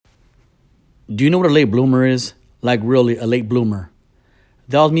Do you know what a late bloomer is? Like, really, a late bloomer.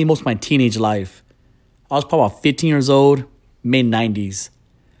 That was me most of my teenage life. I was probably about 15 years old, mid-90s.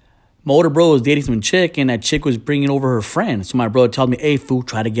 My older bro was dating some chick, and that chick was bringing over her friend. So my brother told me, hey, fool,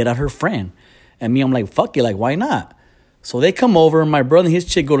 try to get at her friend. And me, I'm like, fuck it, like, why not? So they come over, my brother and his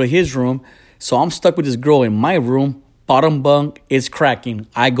chick go to his room. So I'm stuck with this girl in my room, bottom bunk, it's cracking.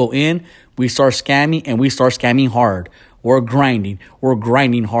 I go in, we start scamming, and we start scamming hard. We're grinding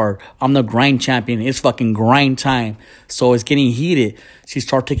hard. I'm the grind champion. It's fucking grind time. So it's getting heated. She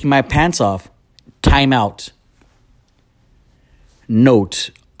started taking my pants off. Time out.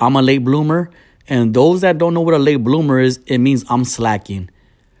 Note, I'm a late bloomer. And those that don't know what a late bloomer is, it means I'm slacking.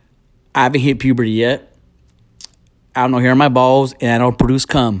 I haven't hit puberty yet. I don't know hair in my balls, and I don't produce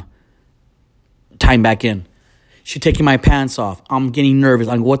cum. Time back in. She's taking my pants off. I'm getting nervous.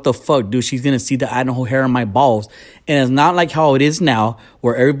 I'm like, what the fuck, dude? She's going to see that I don't have hair in my balls. And it's not like how it is now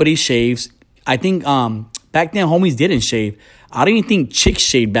where everybody shaves. I think back then, homies didn't shave. I didn't even think chicks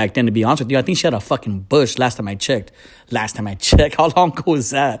shaved back then, to be honest with you. I think she had a fucking bush last time I checked. How long ago was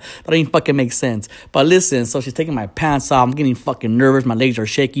that? That don't even fucking make sense. But listen, so she's taking my pants off. I'm getting fucking nervous. My legs are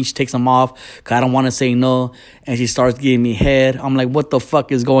shaking. She takes them off because I don't want to say no. And she starts giving me head. I'm like, what the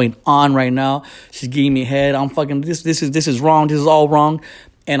fuck is going on right now? She's giving me head. I'm fucking, this is wrong. This is all wrong.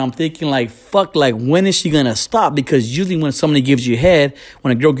 And I'm thinking like, fuck, like, when is she going to stop? Because usually when somebody gives you head,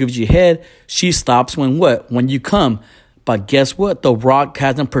 when a girl gives you head, she stops when what? When you come. But guess what? The Rock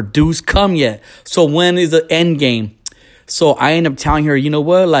hasn't produced cum yet. So when is the end game? So I end up telling her, you know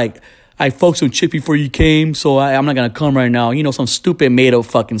what? Like, I fucked some chick before you came, so I'm not going to come right now. You know, some stupid made-up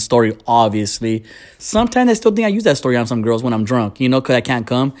fucking story, obviously. Sometimes I still think I use that story on some girls when I'm drunk, you know, because I can't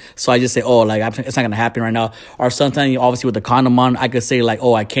come. So I just say, oh, like, it's not going to happen right now. Or sometimes, obviously, with the condom on, I could say, like,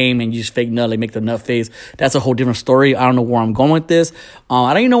 oh, I came and you just fake nut, like, make the nut face. That's a whole different story. I don't know where I'm going with this.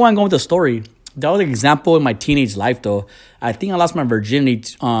 I don't even know where I'm going with the story. That was an example in my teenage life, though. I think I lost my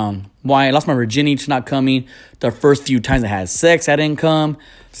virginity. I lost my virginity to not coming. The first few times I had sex, I didn't come.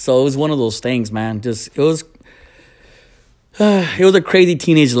 So it was one of those things, man. It was a crazy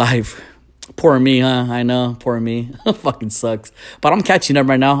teenage life. Poor me, huh? I know, poor me. Fucking sucks. But I'm catching up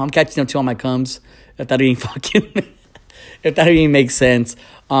right now. I'm catching up to all my comes. If that even makes sense.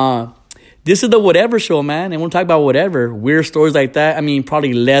 This is the whatever show, man. And we'll talk about whatever. Weird stories like that. I mean,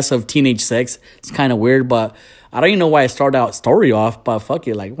 probably less of teenage sex. It's kind of weird, but I don't even know why I started out story off, but fuck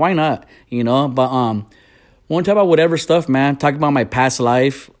it. Like, why not? You know? But we'll talk about whatever stuff, man. Talk about my past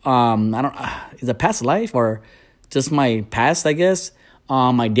life. Is it past life or just my past, I guess?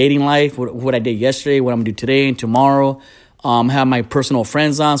 My dating life, what I did yesterday, what I'm going to do today and tomorrow. Have my personal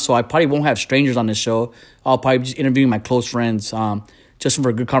friends on, so I probably won't have strangers on this show. I'll probably just interview my close friends, just for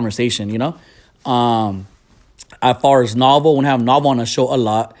a good conversation, you know? As far as Novel, we'll have Novel on the show a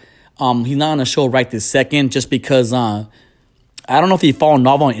lot. He's not on the show right this second just because I don't know if you follow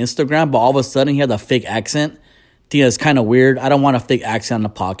Novel on Instagram, but all of a sudden he has a fake accent. I think that's kind of weird. I don't want a fake accent on the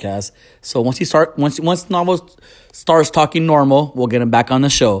podcast. So once Novel starts talking normal, we'll get him back on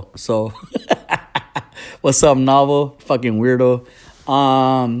the show. So what's up, Novel? Fucking weirdo.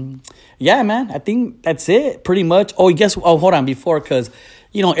 Yeah, man, I think that's it pretty much. Oh, hold on, because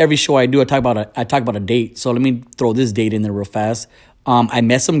you know, every show I do, I talk about a date. So let me throw this date in there real fast. I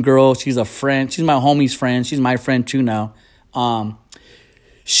met some girl. She's a friend. She's my homie's friend. She's my friend too now.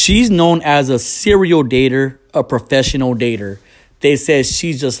 She's known as a serial dater, a professional dater. They said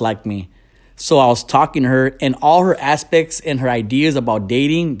she's just like me. So I was talking to her, and all her aspects and her ideas about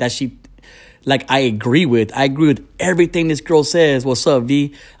dating that I agree with. I agree with everything this girl says. What's up,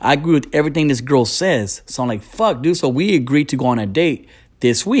 V? I agree with everything this girl says. So I'm like, fuck, dude. So we agreed to go on a date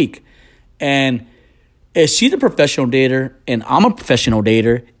this week. And if she's a professional dater and I'm a professional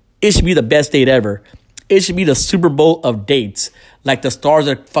dater, it should be the best date ever. It should be the Super Bowl of dates. Like the stars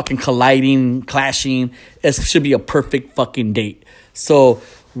are fucking colliding, clashing. It should be a perfect fucking date. So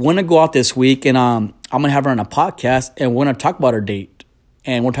we're going to go out this week, and I'm going to have her on a podcast, and we're going to talk about her date.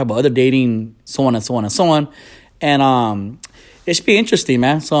 And we'll talk about other dating, so on and so on and so on. And it should be interesting,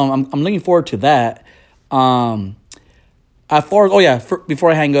 man. So I'm looking forward to that.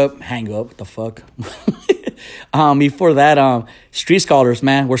 Before I hang up, what the fuck? Before that, StreetScholars,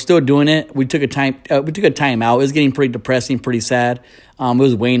 man, we're still doing it. We took a time out. It was getting pretty depressing, pretty sad. It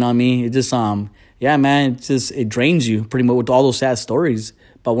was weighing on me. It just, yeah, man, it drains you pretty much with all those sad stories.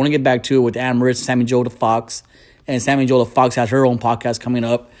 But I want to get back to it with Amaris, Sammy Joe the Fox. And Sammy Joe the Fox has her own podcast coming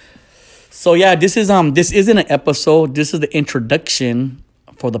up. So yeah, this isn't an episode. This is the introduction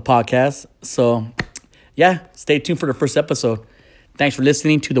for the podcast. So yeah, stay tuned for the first episode. Thanks for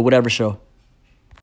listening to The Whatever Show.